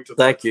can't wait to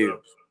Thank you.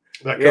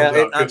 That comes out.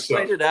 Good I've stuff.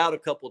 played it out a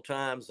couple of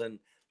times, and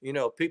you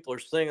know, people are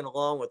singing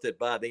along with it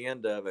by the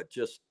end of it.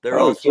 Just they're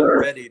all so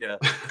ready to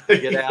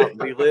get out and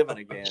be living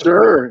again.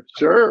 Sure.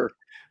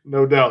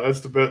 No doubt. That's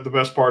the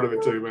best part of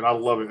it too, man. I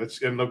love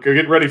it. And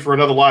get ready for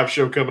another live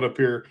show coming up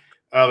here.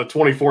 The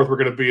 24th, we're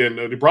going to be in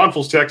New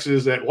Braunfels,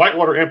 Texas at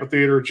Whitewater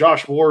Amphitheater.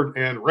 Josh Ward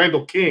and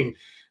Randall King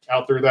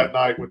out there that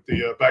night with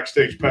the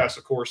backstage pass,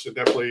 of course. And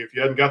definitely, if you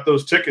hadn't got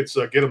those tickets,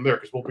 get them there,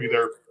 because we'll be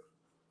there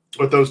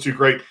with those two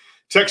great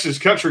Texas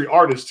country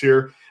artists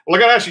here. Well, I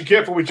got to ask you,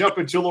 Kent, before we jump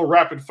into a little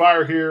rapid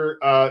fire here,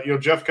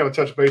 Jeff kind of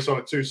touched base on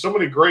it too. So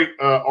many great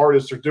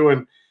artists are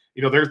doing,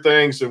 their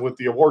things. And with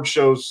the award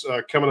shows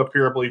coming up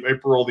here, I believe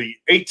April the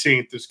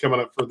 18th is coming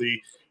up for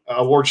the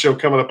award show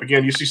coming up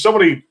again. You see so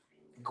many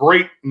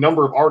great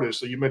number of artists.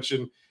 So you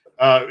mentioned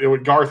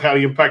with Garth, how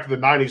he impacted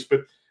the 90s,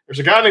 but there's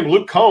a guy named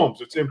Luke Combs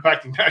that's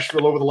impacting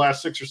Nashville over the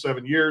last 6 or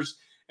 7 years.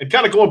 And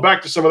kind of going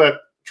back to some of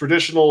that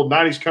traditional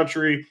 90s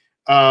country,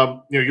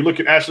 you look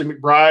at Ashley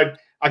McBride.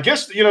 I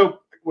guess,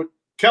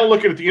 kind of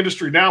looking at the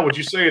industry now, would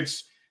you say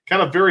it's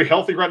kind of very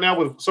healthy right now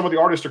with some of the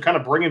artists are kind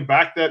of bringing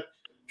back that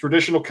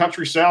traditional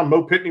country sound?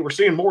 Mo Pitney, we're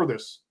seeing more of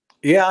this.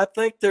 Yeah, I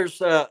think there's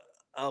a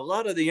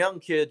lot of the young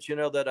kids,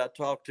 that I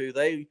talk to,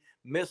 they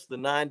miss the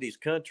 90s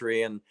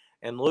country, and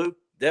Luke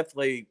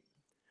definitely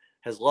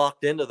has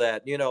locked into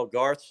that.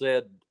 Garth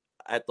said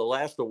at the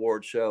last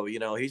award show,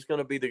 he's going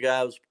to be the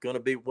guy who's going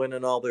to be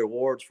winning all the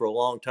awards for a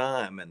long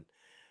time. And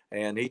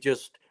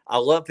I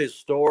love his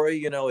story.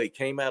 He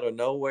came out of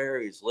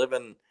nowhere. He's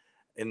living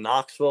in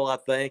Knoxville, I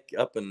think,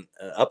 up in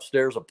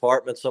upstairs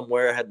apartment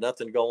somewhere, had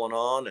nothing going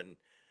on.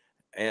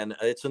 And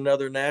it's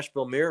another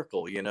Nashville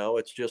miracle.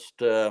 It's just,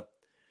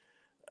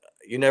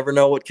 you never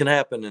know what can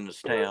happen in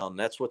this town.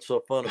 That's what's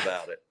so fun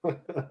about it.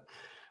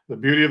 The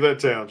beauty of that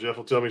town. Jeff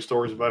will tell me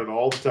stories about it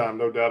all the time,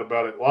 no doubt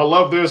about it. Well, I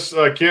love this,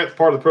 Kent.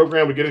 Part of the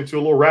program, we get into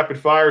a little rapid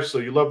fire, so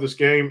you love this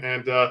game,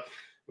 and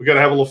we got to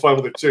have a little fun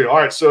with it too. All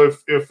right, so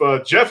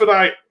if Jeff and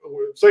I,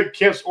 say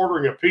Kent's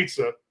ordering a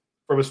pizza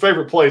from his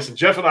favorite place, and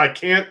Jeff and I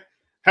can't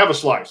have a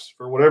slice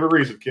for whatever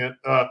reason, Kent,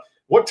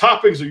 what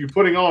toppings are you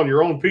putting on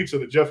your own pizza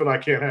that Jeff and I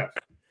can't have?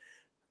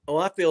 Oh,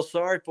 I feel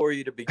sorry for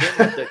you to begin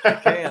with that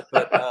you can't,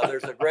 but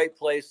there's a great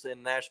place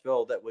in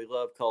Nashville that we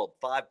love called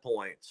 5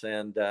 Points,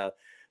 and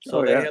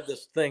they have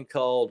this thing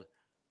called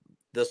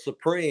the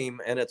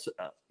Supreme, and it's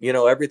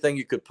everything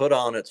you could put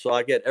on it. So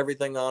I get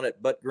everything on it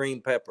but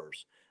green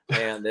peppers,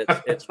 and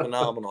it's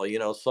phenomenal.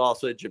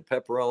 Sausage and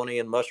pepperoni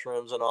and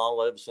mushrooms and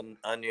olives and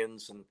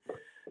onions, and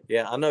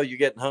yeah, I know you're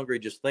getting hungry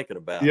just thinking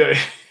about it.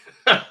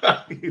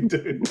 Yeah, you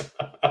do.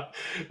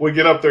 We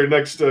get up there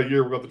next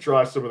year. We're going to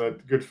try some of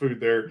that good food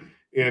there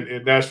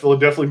in Nashville,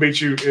 and definitely meet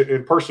you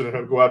in person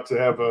and go out to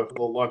have a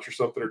little lunch or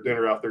something or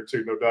dinner out there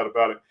too. No doubt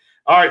about it.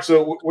 All right,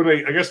 so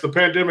I guess the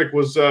pandemic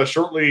was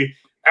shortly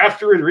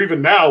after it, or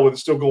even now with it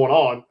still going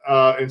on,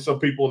 and some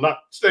people not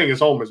staying at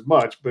home as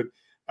much, but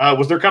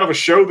was there kind of a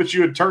show that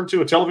you had turned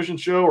to, a television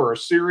show or a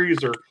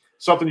series or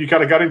something you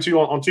kind of got into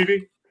on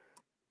TV?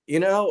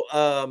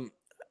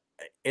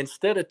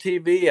 Instead of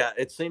TV,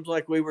 it seems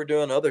like we were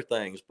doing other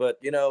things, but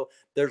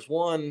there's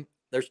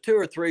 2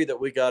 or 3 that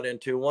we got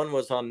into. One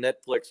was on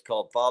Netflix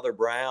called Father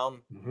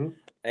Brown. Mm-hmm.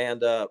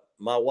 And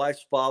my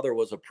wife's father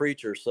was a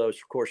preacher, so of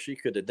course she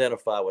could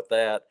identify with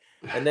that.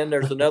 And then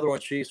there's another one.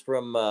 She's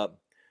from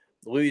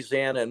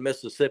Louisiana and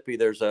Mississippi.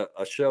 There's a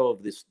show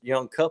of this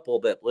young couple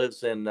that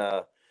lives in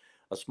a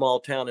small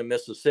town in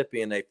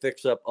Mississippi, and they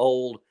fix up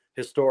old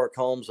historic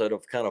homes that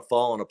have kind of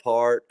fallen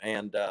apart.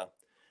 And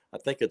I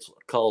think it's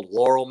called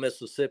Laurel,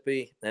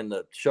 Mississippi, and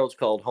the show's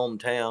called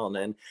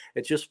Hometown. And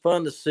it's just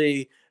fun to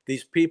see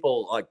these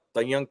people, like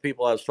the young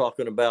people I was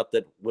talking about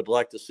that would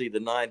like to see the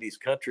 90s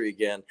country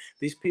again.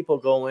 These people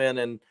go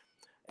in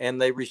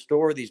and they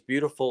restore these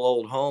beautiful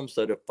old homes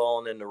that have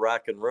fallen into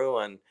rack and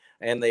ruin,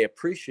 and they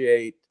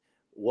appreciate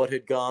what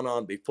had gone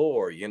on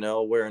before,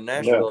 where in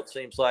Nashville, It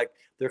seems like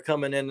they're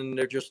coming in and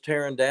they're just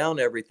tearing down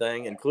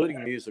everything,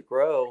 including Music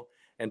Row,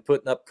 and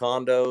putting up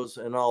condos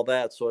and all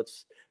that. So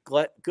it's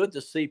good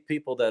to see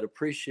people that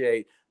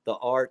appreciate the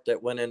art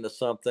that went into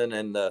something,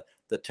 and the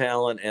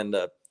talent and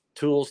the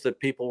tools that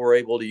people were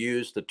able to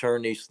use to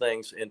turn these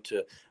things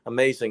into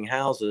amazing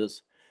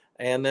houses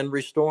and then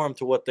restore them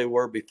to what they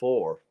were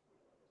before.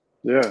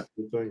 Yeah.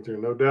 Good thing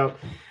too, no doubt.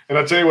 And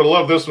I tell you what, I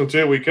love this one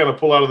too. We kind of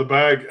pull out of the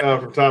bag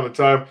from time to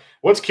time.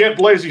 What's Kent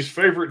Blazy's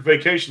favorite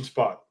vacation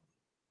spot?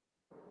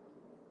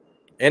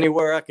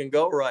 Anywhere I can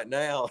go right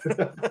now.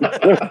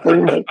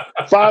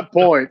 5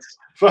 points.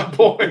 5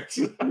 points.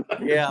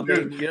 Yeah, I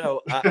mean,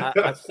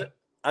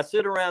 I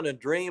sit around and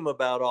dream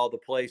about all the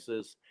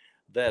places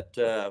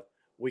that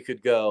we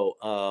could go.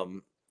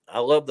 I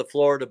love the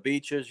Florida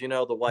beaches,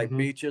 the white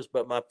beaches,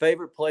 but my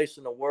favorite place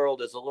in the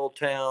world is a little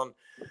town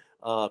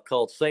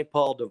called St.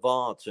 Paul de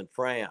Vence in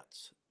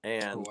France.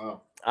 And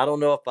I don't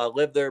know if I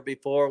lived there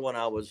before when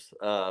I was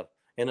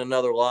in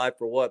another life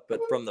or what, but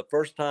from the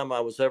first time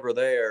I was ever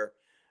there,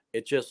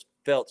 it just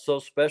felt so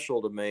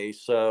special to me.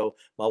 So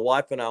my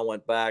wife and I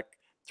went back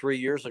 3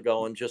 years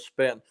ago and just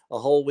spent a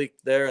whole week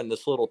there in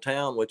this little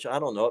town, which I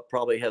don't know, it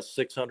probably has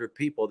 600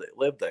 people that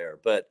live there,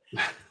 but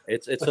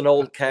it's an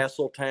old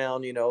castle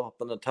town,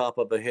 up on the top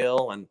of a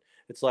hill. And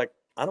it's like,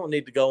 I don't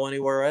need to go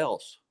anywhere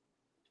else.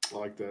 I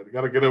like that. You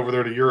got to get over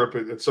there to Europe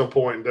at some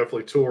point and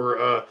definitely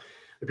tour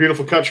the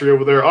beautiful country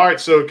over there. All right.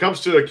 So it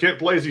comes to Kent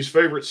Blazy's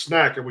favorite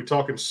snack. Are we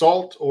talking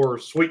salt or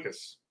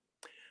sweetness?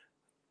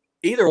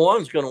 Either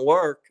one's going to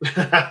work.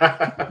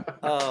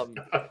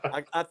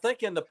 I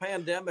think in the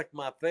pandemic,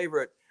 my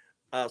favorite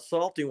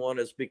salty one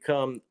has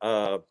become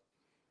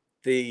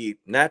the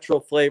natural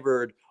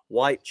flavored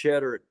white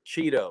cheddar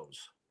Cheetos.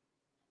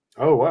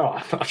 Oh, wow.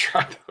 I've not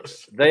tried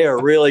those. They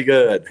are really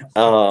good.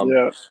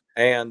 Yeah.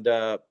 And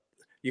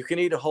you can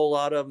eat a whole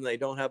lot of them. They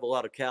don't have a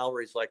lot of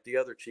calories like the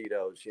other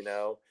Cheetos, you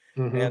know.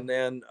 Mm-hmm. And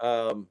then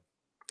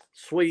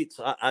sweets,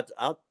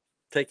 I'll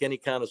take any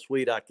kind of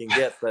sweet I can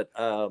get, but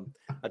I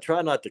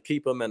try not to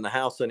keep them in the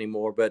house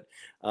anymore. But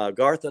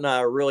Garth and I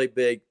are really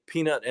big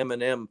peanut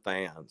M&M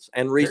fans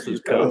and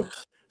Reese's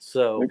Cups.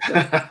 So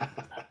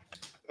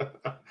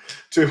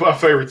two of my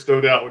favorites, no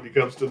doubt, when it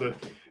comes to the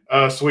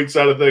sweet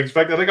side of things. In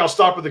fact, I think I'll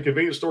stop at the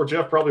convenience store,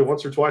 Jeff, probably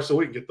once or twice a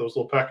week and get those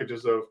little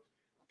packages of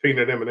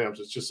peanut M&Ms.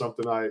 It's just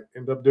something I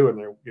end up doing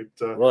there. Get,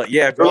 well,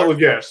 yeah, Garth,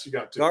 yes, you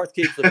got to. Garth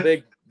keeps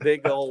a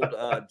big old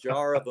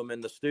jar of them in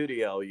the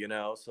studio, you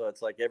know. So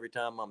it's like every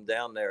time I'm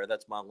down there,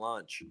 that's my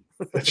lunch.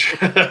 Good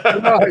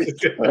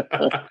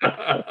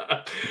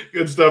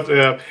stuff to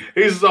have.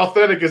 He's as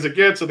authentic as it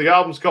gets. So the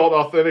album's called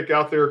Authentic,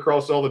 out there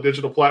across all the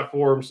digital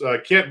platforms.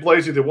 Kent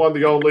Blazy, the one,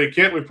 the only.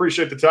 Kent, we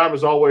appreciate the time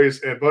as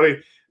always. And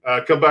buddy,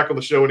 come back on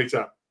the show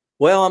anytime.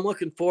 Well, I'm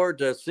looking forward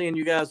to seeing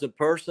you guys in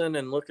person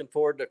and looking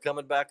forward to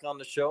coming back on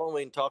the show and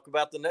we can talk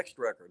about the next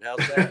record. How's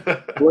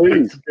that?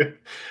 Please.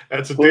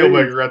 That's a deal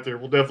maker right there.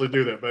 We'll definitely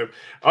do that, babe.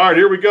 All right,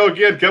 here we go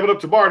again. Coming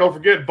up tomorrow, don't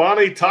forget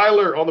Bonnie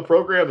Tyler on the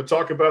program to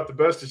talk about The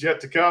Best Is Yet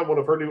to Come, one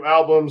of her new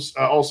albums.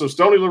 Also,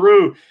 Stoney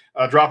LaRue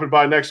dropping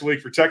by next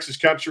week for Texas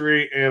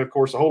Country. And, of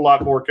course, a whole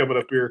lot more coming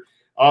up here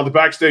on the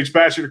Backstage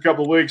Pass in a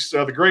couple of weeks.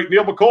 The great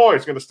Neil McCoy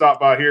is going to stop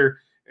by here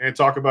and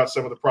talk about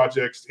some of the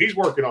projects he's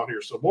working on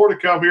here. So more to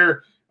come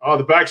here on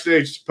the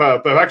Backstage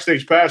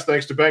Pass,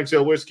 thanks to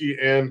Bangtail Whiskey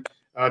and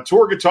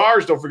Toir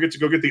Guitars. Don't forget to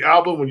go get the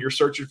album when you're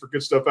searching for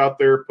good stuff out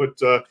there. Put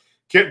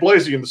Kent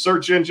Blazy in the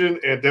search engine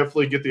and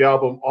definitely get the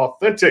album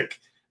Authentic,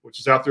 which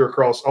is out there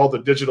across all the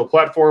digital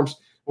platforms.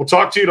 We'll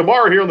talk to you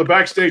tomorrow here on the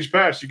Backstage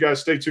Pass. You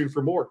guys stay tuned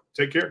for more.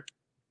 Take care.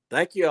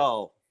 Thank you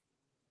all.